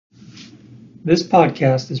This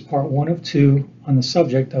podcast is part one of two on the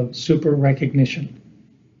subject of super recognition.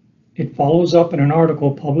 It follows up in an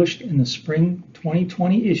article published in the spring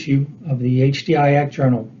 2020 issue of the HDIAC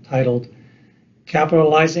Journal titled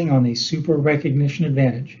Capitalizing on the Super Recognition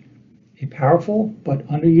Advantage, a powerful but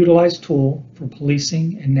underutilized tool for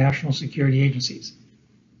policing and national security agencies.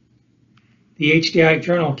 The HDIAC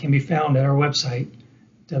Journal can be found at our website,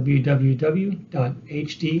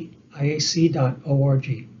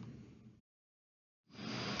 www.hdIAC.org.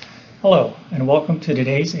 Hello, and welcome to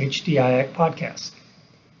today's HDIAC podcast.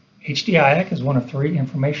 HDIAC is one of three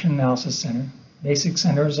Information Analysis Center, basic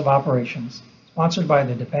centers of operations, sponsored by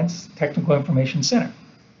the Defense Technical Information Center.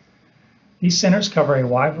 These centers cover a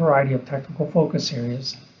wide variety of technical focus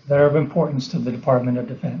areas that are of importance to the Department of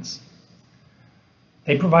Defense.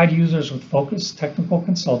 They provide users with focused technical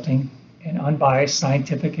consulting and unbiased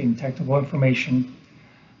scientific and technical information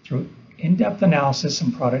through in-depth analysis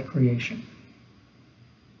and product creation.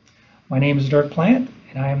 My name is Dirk Plante,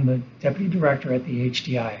 and I am the Deputy Director at the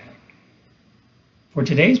HDIAC. For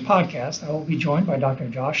today's podcast, I will be joined by Dr.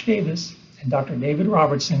 Josh Davis and Dr. David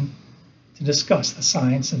Robertson to discuss the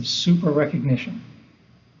science of super recognition.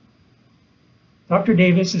 Dr.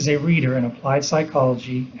 Davis is a reader in applied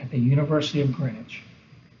psychology at the University of Greenwich.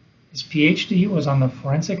 His PhD was on the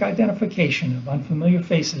forensic identification of unfamiliar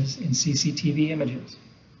faces in CCTV images,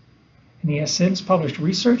 and he has since published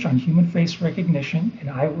research on human face recognition and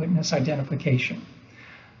eyewitness identification,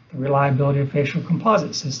 the reliability of facial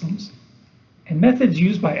composite systems, and methods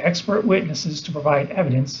used by expert witnesses to provide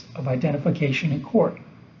evidence of identification in court.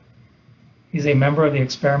 He's a member of the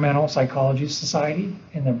Experimental Psychology Society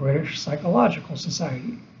and the British Psychological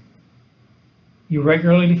Society. He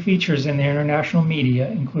regularly features in the international media,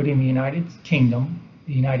 including the United Kingdom,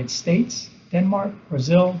 the United States, Denmark,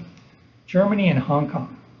 Brazil, Germany, and Hong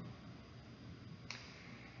Kong.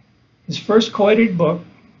 His first co-edited book,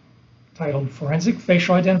 titled Forensic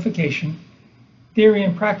Facial Identification, Theory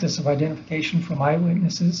and Practice of Identification from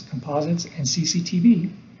Eyewitnesses, Composites, and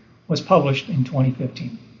CCTV, was published in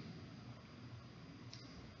 2015.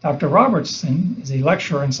 Dr. Robertson is a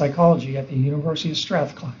lecturer in psychology at the University of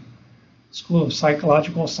Strathclyde, School of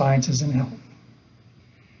Psychological Sciences and Health.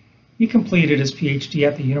 He completed his PhD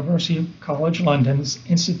at the University College London's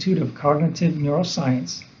Institute of Cognitive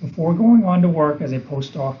Neuroscience before going on to work as a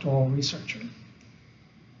postdoctoral researcher.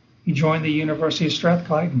 He joined the University of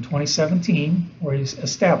Strathclyde in 2017, where he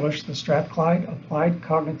established the Strathclyde Applied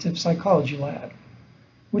Cognitive Psychology Lab,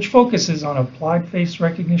 which focuses on applied face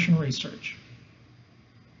recognition research.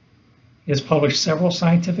 He has published several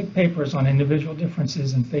scientific papers on individual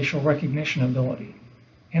differences in facial recognition ability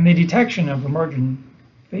and the detection of emerging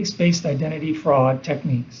face-based identity fraud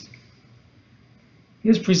techniques. He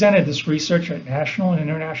has presented this research at national and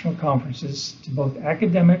international conferences to both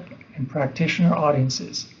academic and practitioner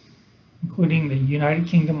audiences, including the United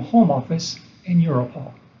Kingdom Home Office and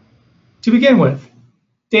Europol. To begin with,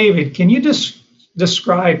 David, can you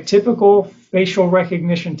describe typical facial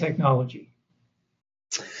recognition technology?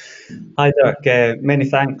 Hi Dirk, many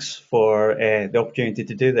thanks for the opportunity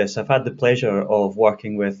to do this. I've had the pleasure of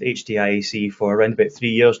working with HDIAC for around about 3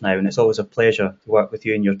 years now, and it's always a pleasure to work with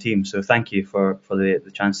you and your team, so thank you for the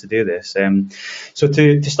chance to do this. So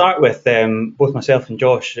to start with, both myself and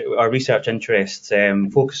Josh, our research interests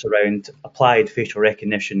focus around applied facial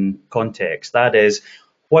recognition context. That is,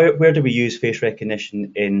 where do we use face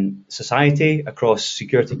recognition in society across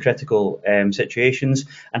security critical situations,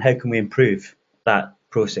 and how can we improve that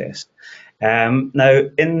process? Now,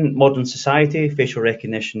 in modern society, facial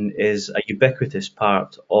recognition is a ubiquitous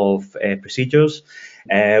part of procedures.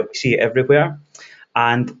 We see it everywhere,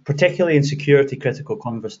 and particularly in security critical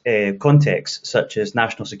contexts such as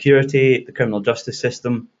national security, the criminal justice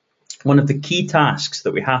system. One of the key tasks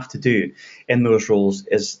that we have to do in those roles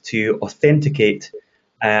is to authenticate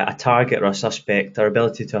a target or a suspect, our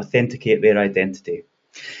ability to authenticate their identity.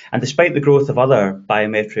 And despite the growth of other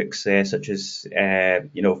biometrics, such as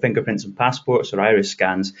fingerprints and passports or iris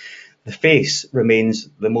scans, the face remains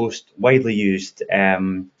the most widely used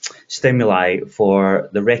stimuli for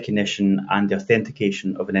the recognition and the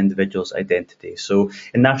authentication of an individual's identity. So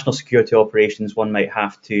in national security operations, one might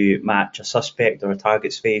have to match a suspect or a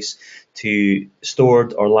target's face to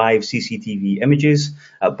stored or live CCTV images.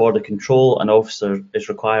 At border control, an officer is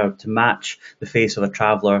required to match the face of a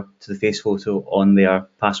traveller to the face photo on their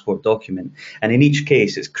passport document. And in each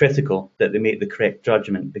case, it's critical that they make the correct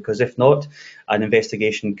judgment, because if not, an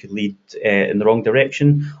investigation could lead in the wrong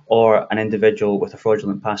direction, or an individual with a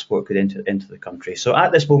fraudulent passport could enter into the country. So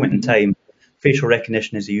at this moment in time, facial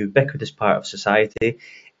recognition is a ubiquitous part of society.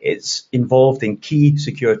 It's involved in key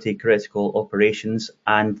security critical operations,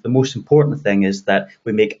 and the most important thing is that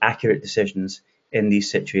we make accurate decisions in these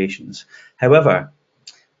situations. However,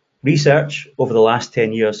 research over the last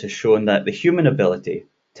 10 years has shown that the human ability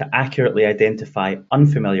to accurately identify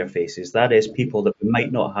unfamiliar faces, that is, people that we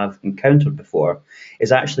might not have encountered before,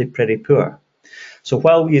 is actually pretty poor. So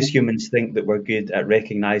while we as humans think that we're good at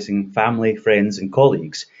recognizing family, friends, and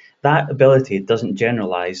colleagues, that ability doesn't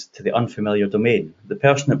generalize to the unfamiliar domain. The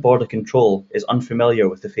person at border control is unfamiliar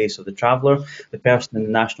with the face of the traveller. The person in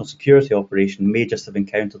the national security operation may just have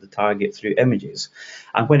encountered the target through images.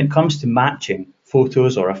 And when it comes to matching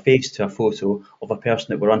photos or a face to a photo of a person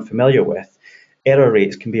that we're unfamiliar with, error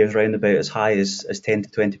rates can be around about as high as 10 to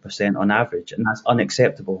 20% on average, and that's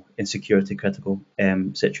unacceptable in security critical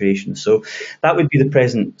situations. So that would be the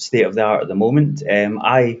present state of the art at the moment.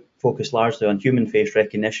 I focus largely on human face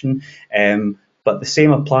recognition, but the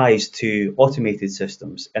same applies to automated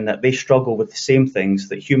systems in that they struggle with the same things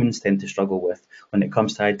that humans tend to struggle with when it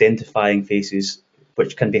comes to identifying faces,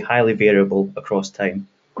 which can be highly variable across time.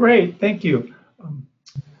 Great, thank you.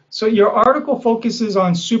 So your article focuses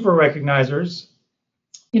on super recognizers,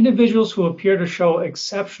 individuals who appear to show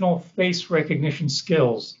exceptional face recognition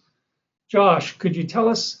skills. Josh, could you tell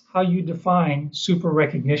us how you define super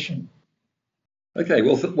recognition? Okay,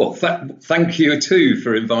 well, thank you too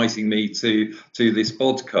for inviting me to this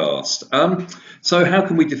podcast. So how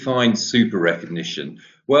can we define super recognition?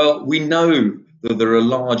 Well, we know that there are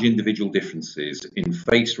large individual differences in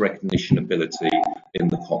face recognition ability in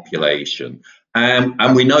the population.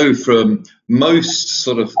 And we know from most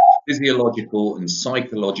sort of physiological and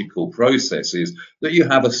psychological processes that you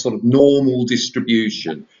have a sort of normal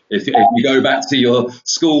distribution. If you go back to your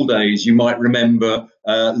school days, you might remember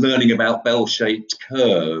learning about bell-shaped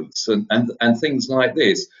curves and things like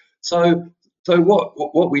this. So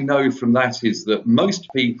what we know from that is that most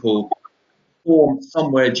people form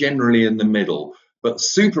somewhere generally in the middle, but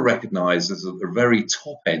super recognizers at the very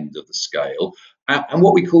top end of the scale, and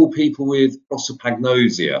what we call people with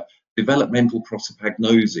prosopagnosia, developmental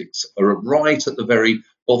prosopagnosics, are right at the very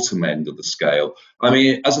bottom end of the scale. I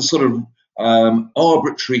mean, as a sort of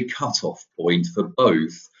arbitrary cutoff point for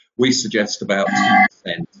both, we suggest about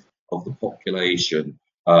 2% of the population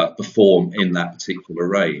perform in that particular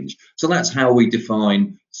range. So that's how we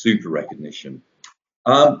define super recognition.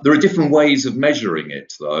 There are different ways of measuring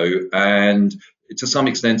it, though, and to some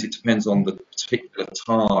extent it depends on the particular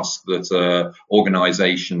task that an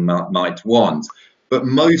organisation might want. But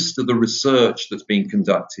most of the research that's been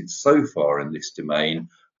conducted so far in this domain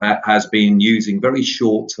has been using very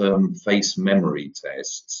short-term face memory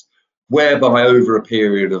tests, whereby over a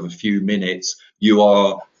period of a few minutes you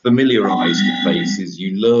are familiarised with faces,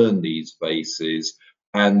 you learn these faces,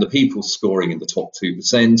 and the people scoring in the top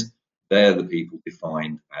 2%, they're the people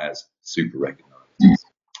defined as super recognisers.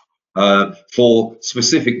 For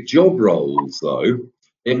specific job roles, though,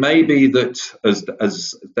 it may be that,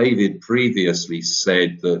 as David previously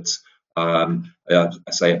said, that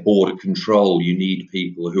say at border control, you need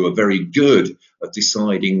people who are very good at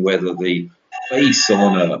deciding whether the face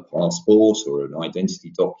on a passport or an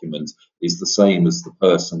identity document is the same as the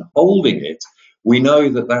person holding it. We know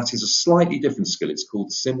that that is a slightly different skill. It's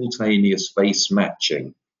called simultaneous face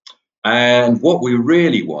matching. And what we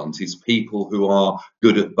really want is people who are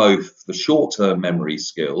good at both the short-term memory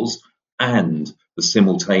skills and the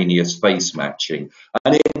simultaneous face matching.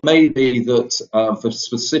 And it may be that for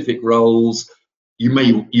specific roles, you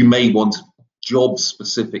may want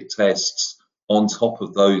job-specific tests on top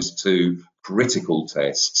of those two critical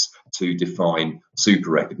tests to define super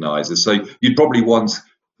recognizers. So you'd probably want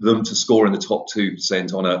them to score in the top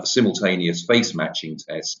 2% on a simultaneous face matching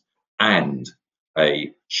test and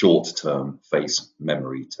a short-term face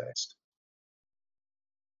memory test.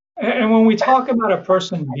 And when we talk about a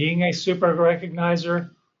person being a super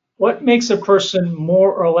recognizer, what makes a person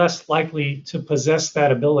more or less likely to possess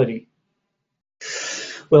that ability?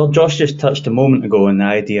 Well, Josh just touched a moment ago on the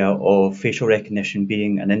idea of facial recognition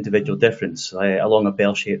being an individual difference along a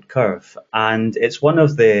bell-shaped curve. And it's one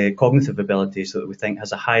of the cognitive abilities that we think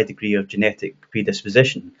has a high degree of genetic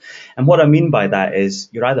predisposition. And what I mean by that is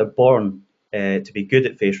you're either born to be good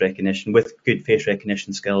at face recognition with good face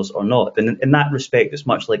recognition skills or not. And in that respect, it's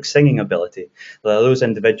much like singing ability. There are those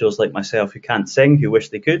individuals like myself who can't sing, who wish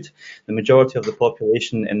they could. The majority of the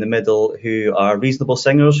population in the middle who are reasonable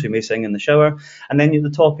singers, who may sing in the shower. And then at the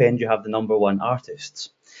top end, you have the #1 artists.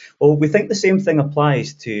 Well, we think the same thing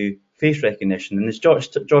applies to face recognition. And as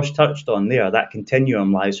Josh touched on there, that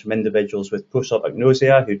continuum lies from individuals with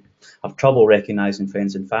prosopagnosia who have trouble recognizing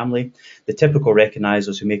friends and family, the typical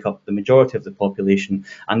recognizers who make up the majority of the population,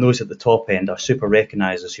 and those at the top end are super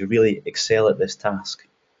recognizers who really excel at this task.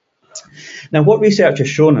 Now, what research has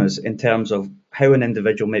shown us in terms of how an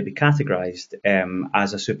individual might be categorized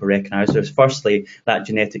as a super recognizer is firstly that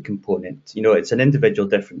genetic component. You know, it's an individual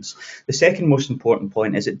difference. The second most important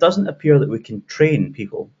point is it doesn't appear that we can train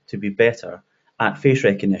people to be better at face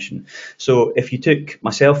recognition. So if you took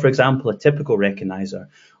myself, for example, a typical recognizer,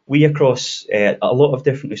 we across a lot of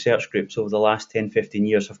different research groups over the last 10, 15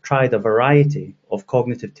 years have tried a variety of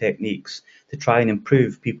cognitive techniques to try and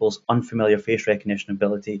improve people's unfamiliar face recognition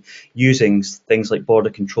ability using things like border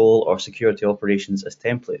control or security operations as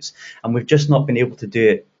templates. And we've just not been able to do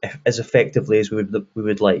it as effectively as we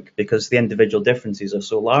would like, because the individual differences are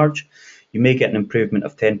so large. You may get an improvement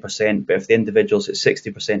of 10%, but if the individual's at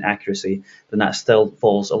 60% accuracy, then that still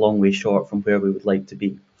falls a long way short from where we would like to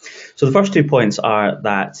be. So the first 2 points are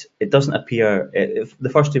that it doesn't appear, the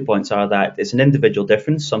first 2 points are that it's an individual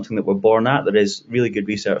difference, something that we're born at. There is really good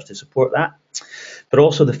research to support that, but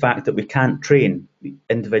also the fact that we can't train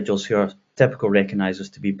individuals who are typical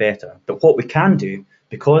recognizers to be better. But what we can do,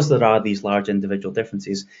 because there are these large individual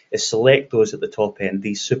differences, is select those at the top end,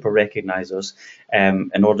 these super recognizers,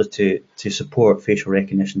 in order to support facial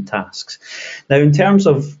recognition tasks. Now, in terms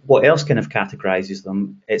of what else kind of categorizes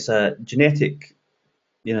them, it's a genetic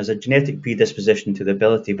there's a genetic predisposition to the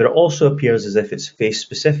ability, but it also appears as if it's face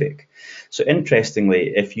specific. So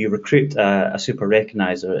interestingly, if you recruit a super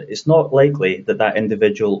recognizer, it's not likely that that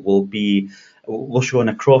individual will show an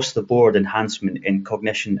across the board enhancement in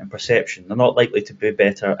cognition and perception. They're not likely to be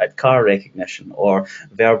better at car recognition or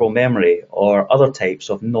verbal memory or other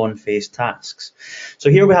types of non-face tasks.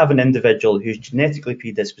 So here we have an individual who's genetically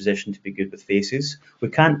predispositioned to be good with faces. We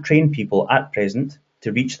can't train people at present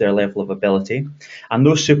to reach their level of ability. And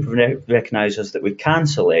those super recognizers that we can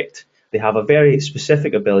select, they have a very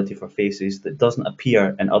specific ability for faces that doesn't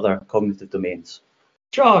appear in other cognitive domains.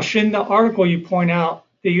 Josh, in the article you point out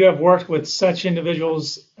that you have worked with such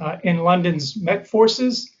individuals in London's Met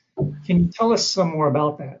Forces. Can you tell us some more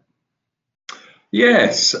about that?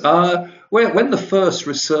 Yes. When the first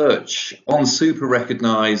research on super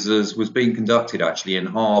recognizers was being conducted actually in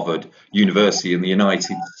Harvard University in the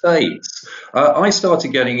United States, I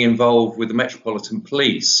started getting involved with the Metropolitan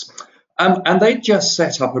Police. And they just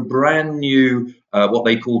set up a brand new, what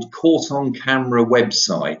they called Caught on Camera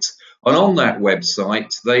website. And on that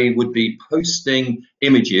website, they would be posting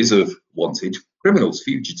images of wanted criminals,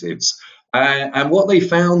 fugitives. And what they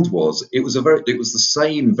found was it was the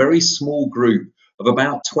same very small group of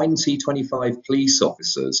about 20, 25 police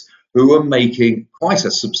officers who were making quite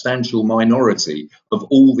a substantial minority of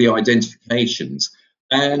all the identifications.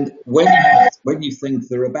 And when you think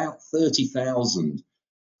there are about 30,000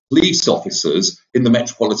 police officers in the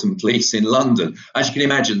Metropolitan Police in London, as you can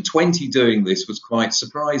imagine, 20 doing this was quite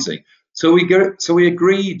surprising. So we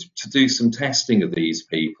agreed to do some testing of these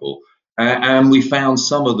people. And we found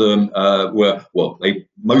some of them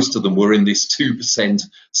most of them were in this 2%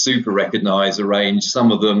 super recognizer range.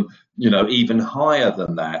 Some of them, even higher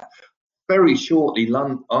than that. Very shortly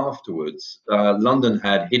afterwards, London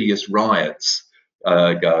had hideous riots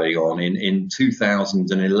going on in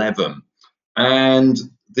 2011. And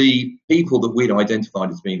the people that we'd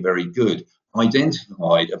identified as being very good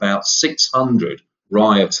identified about 600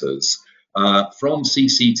 rioters. From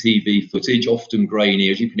CCTV footage, often grainy,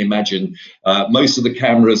 as you can imagine. Most of the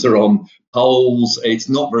cameras are on poles. It's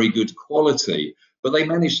not very good quality, but they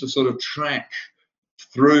managed to sort of track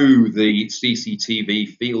through the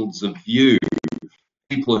CCTV fields of view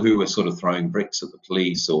people who were sort of throwing bricks at the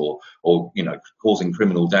police or causing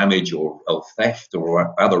criminal damage or theft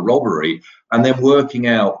or other robbery, and then working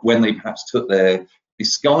out when they perhaps took their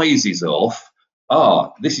disguises off.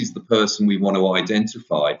 This is the person we want to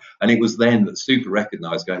identify. And it was then that super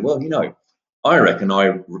recognized going, well, I reckon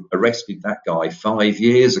I arrested that guy 5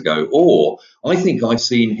 years ago, or I think I've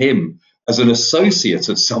seen him as an associate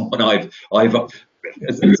of someone I've arrested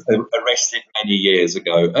many years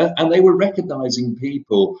ago. And they were recognizing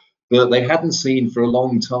people that they hadn't seen for a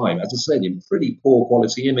long time, as I said, in pretty poor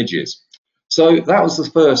quality images. So that was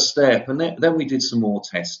the first step. And then we did some more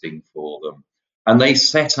testing for them. And they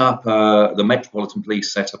set up, the Metropolitan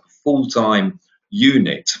Police set up a full-time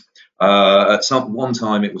unit. At one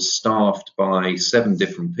time, it was staffed by 7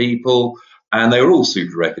 different people, and they were all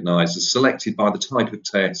super recognizers, selected by the type of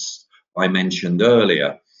test I mentioned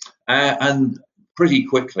earlier. And pretty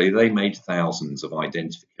quickly, they made thousands of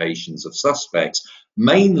identifications of suspects,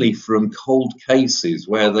 mainly from cold cases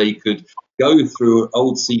where they could go through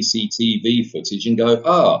old CCTV footage and go,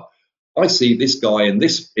 I see this guy in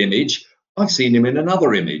this image. I've seen him in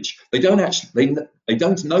another image. They don't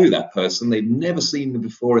know that person. They've never seen them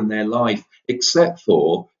before in their life, except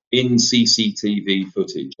for in CCTV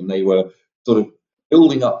footage. And they were sort of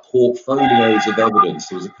building up portfolios of evidence.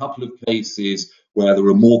 There was a couple of cases where there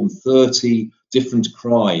were more than 30 different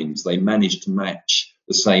crimes they managed to match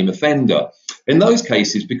the same offender. In those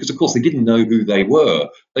cases, because of course they didn't know who they would,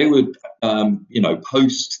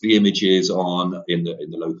 post the images in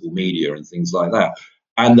the local media and things like that,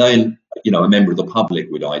 and then a member of the public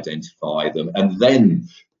would identify them, and then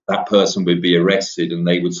that person would be arrested, and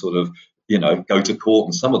they would sort of go to court,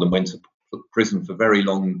 and some of them went to prison for very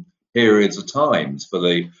long periods of times for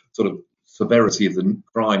the sort of severity of the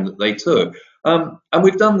crime that they took. And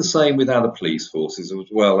we've done the same with other police forces as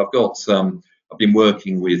well. I've been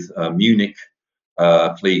working with Munich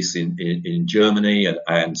Police in Germany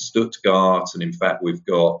and Stuttgart, and in fact we've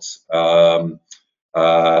got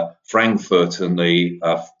Frankfurt and the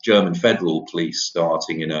German Federal Police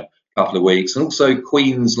starting in a couple of weeks, and also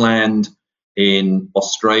Queensland in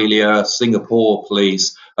Australia, Singapore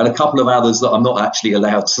Police, and a couple of others that I'm not actually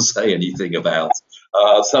allowed to say anything about.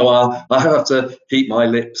 So I have to keep my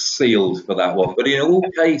lips sealed for that one. But in all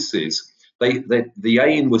cases, the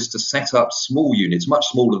aim was to set up small units, much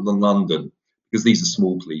smaller than London, because these are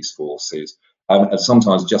small police forces, and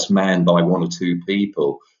sometimes just manned by one or two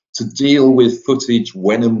people, to deal with footage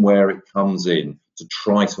when and where it comes in, to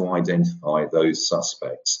try to identify those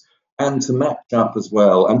suspects and to match up as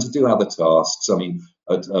well, and to do other tasks. I mean,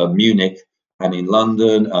 at Munich and in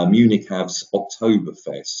London, Munich has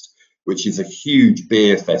Oktoberfest, which is a huge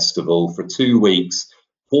beer festival for 2 weeks.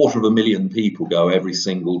 250,000 people go every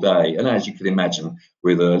single day. And as you can imagine,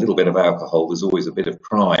 with a little bit of alcohol, there's always a bit of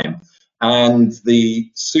crime. And the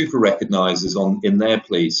super recognizers in their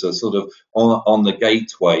police are sort of on the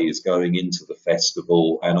gateways going into the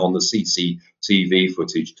festival and on the CCTV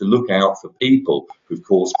footage to look out for people who've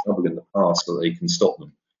caused trouble in the past so that they can stop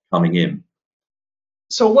them coming in.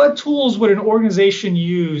 So what tools would an organization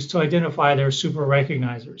use to identify their super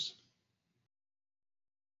recognizers?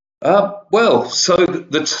 So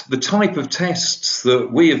the type of tests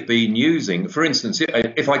that we have been using, for instance,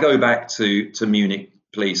 if I go back to Munich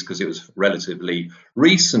Police, because it was relatively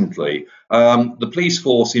recently, the police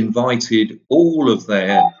force invited all of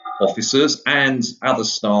their officers and other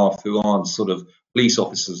staff who aren't sort of police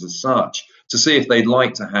officers as such to see if they'd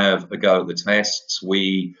like to have a go at the tests.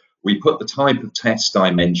 We put the type of test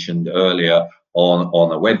I mentioned earlier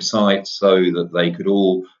on a website so that they could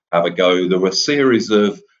all have a go. There were a series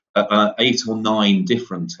of 8 or 9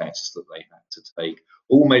 different tests that they had to take,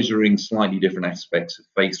 all measuring slightly different aspects of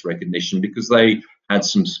face recognition because they had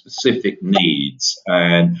some specific needs,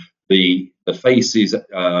 and the faces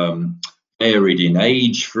varied in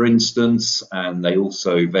age, for instance, and they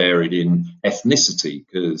also varied in ethnicity,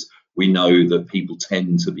 because we know that people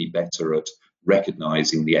tend to be better at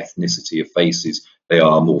recognizing the ethnicity of faces they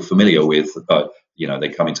are more familiar with, but they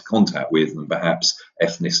come into contact with, and perhaps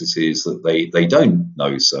ethnicities that they don't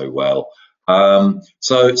know so well.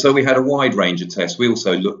 So we had a wide range of tests. We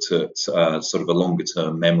also looked at sort of a longer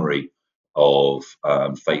term memory of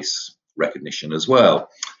face recognition as well.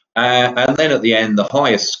 And then at the end, the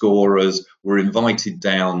highest scorers were invited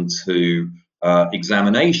down to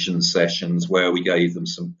examination sessions where we gave them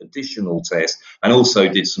some additional tests and also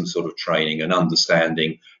did some sort of training and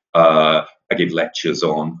understanding. I give lectures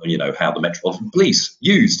on, how the Metropolitan Police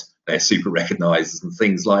used their super recognizers and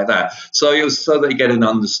things like that. So it was so they get an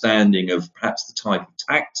understanding of perhaps the type of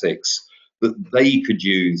tactics that they could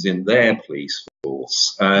use in their police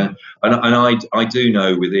force. And I do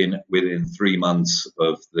know within 3 months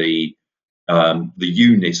of the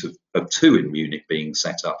unit of 2 in Munich being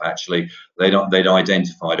set up, actually, they'd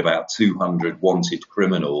identified about 200 wanted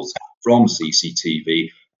criminals from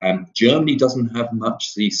CCTV. And Germany doesn't have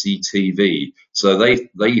much CCTV, so they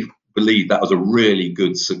believe that was a really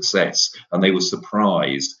good success, and they were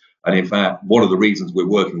surprised. And in fact, one of the reasons we're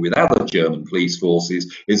working with other German police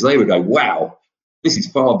forces is they would go, wow, this is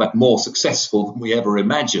far more successful than we ever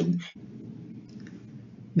imagined.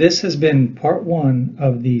 This has been part 1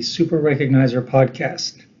 of the Super Recognizer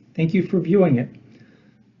podcast. Thank you for viewing it.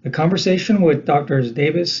 The conversation with Drs.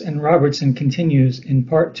 Davis and Robertson continues in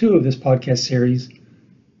part 2 of this podcast series,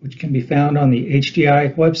 which can be found on the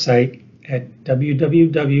HDIAC website at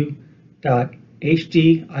www.hdIAC.org.